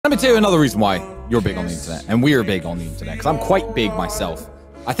Let me tell you another reason why you're big on the internet and we're big on the internet, because I'm quite big myself.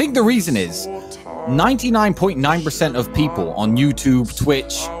 I think the reason is 99.9% of people on YouTube,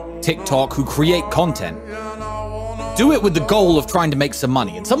 Twitch, TikTok who create content do it with the goal of trying to make some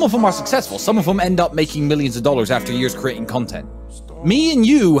money. And some of them are successful. Some of them end up making millions of dollars after years creating content. Me and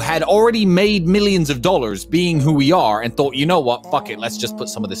you had already made millions of dollars being who we are and thought, you know what, fuck it, let's just put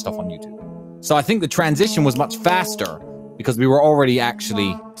some of this stuff on YouTube. So I think the transition was much faster because we were already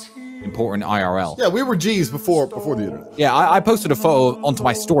actually important IRL. Yeah, we were G's before the internet. Yeah, I posted a photo onto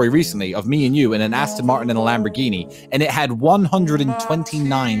my story recently of me and you in an Aston Martin and a Lamborghini, and it had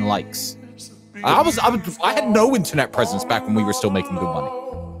 129 likes. I had no internet presence back when we were still making good money.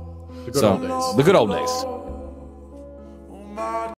 The good old days. The good old days.